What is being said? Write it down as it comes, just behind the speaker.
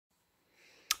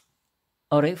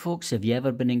Alright folks, have you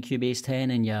ever been in Cubase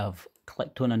 10 and you've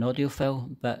clicked on an audio file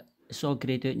but it's all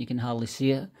greyed out and you can hardly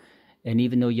see it, and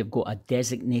even though you've got a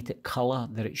designated colour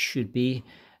that it should be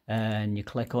and you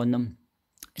click on them,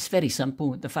 it's very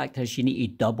simple. The fact is you need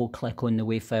to double click on the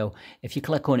WAV file. If you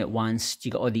click on it once,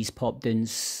 you get all these pop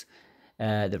downs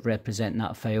that represent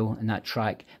that file and that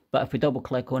track, but if we double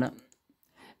click on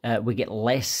it, we get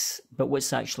less. But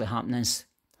what's actually happening is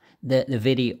the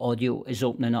variaudio is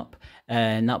opening up,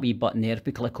 and that wee button there, if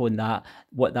we click on that,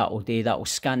 what that will do, that will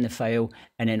scan the file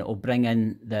and then it will bring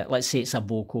in the, let's say it's a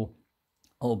vocal,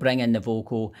 it'll bring in the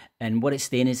vocal, and what it's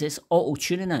doing is it's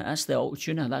auto-tuning it. That's the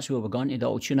auto-tuner, that's where we're going to, the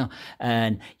auto-tuner,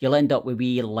 and you'll end up with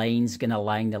wee lines going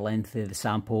along the length of the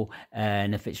sample,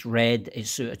 and if it's red,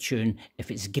 it's out of tune,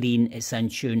 if it's green, it's in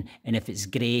tune, and if it's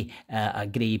grey, a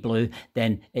grey-blue,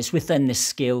 then it's within the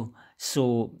scale.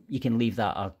 So you can leave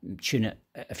that or tune it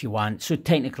if you want. So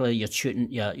technically you're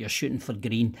shooting for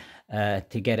green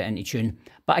to get it into tune.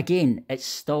 But again, it's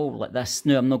still like this.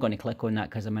 Now I'm not going to click on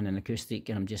that because I'm in an acoustic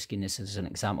and I'm just giving this as an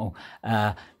example.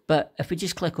 But if we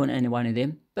just click on any one of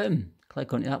them, boom,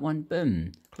 click onto that one,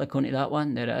 boom, click onto that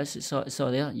one, there it is, it's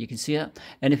all there, you can see it.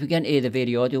 And if we get into the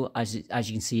variaudio, as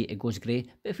you can see, it goes grey.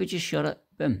 But if we just shut it,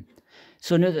 boom.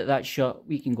 So now that that's shut,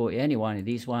 we can go to any one of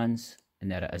these ones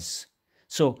and there it is.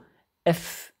 So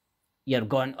if you're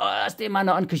going, oh, that's the man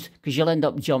on, because you'll end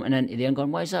up jumping into there and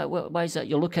going, why is that? Why is that?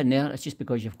 You're looking there. It's just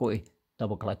because you've got to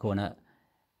double click on it,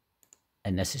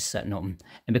 and this is sitting open.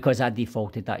 And because I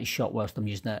defaulted that is shut whilst I'm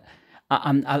using it,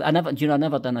 I never, I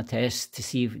never done a test to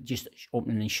see if just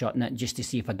opening and shutting it, just to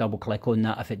see if I double click on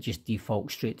that, if it just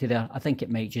defaults straight to there. I think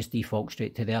it might just default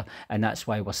straight to there, and that's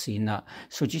why we're seeing that.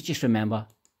 So just remember,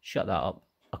 shut that up,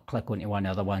 or click onto one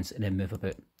of the other ones, and then move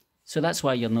about. So that's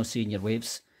why you're not seeing your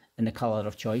waves in the colour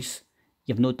of choice.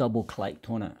 You've no double clicked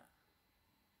on it.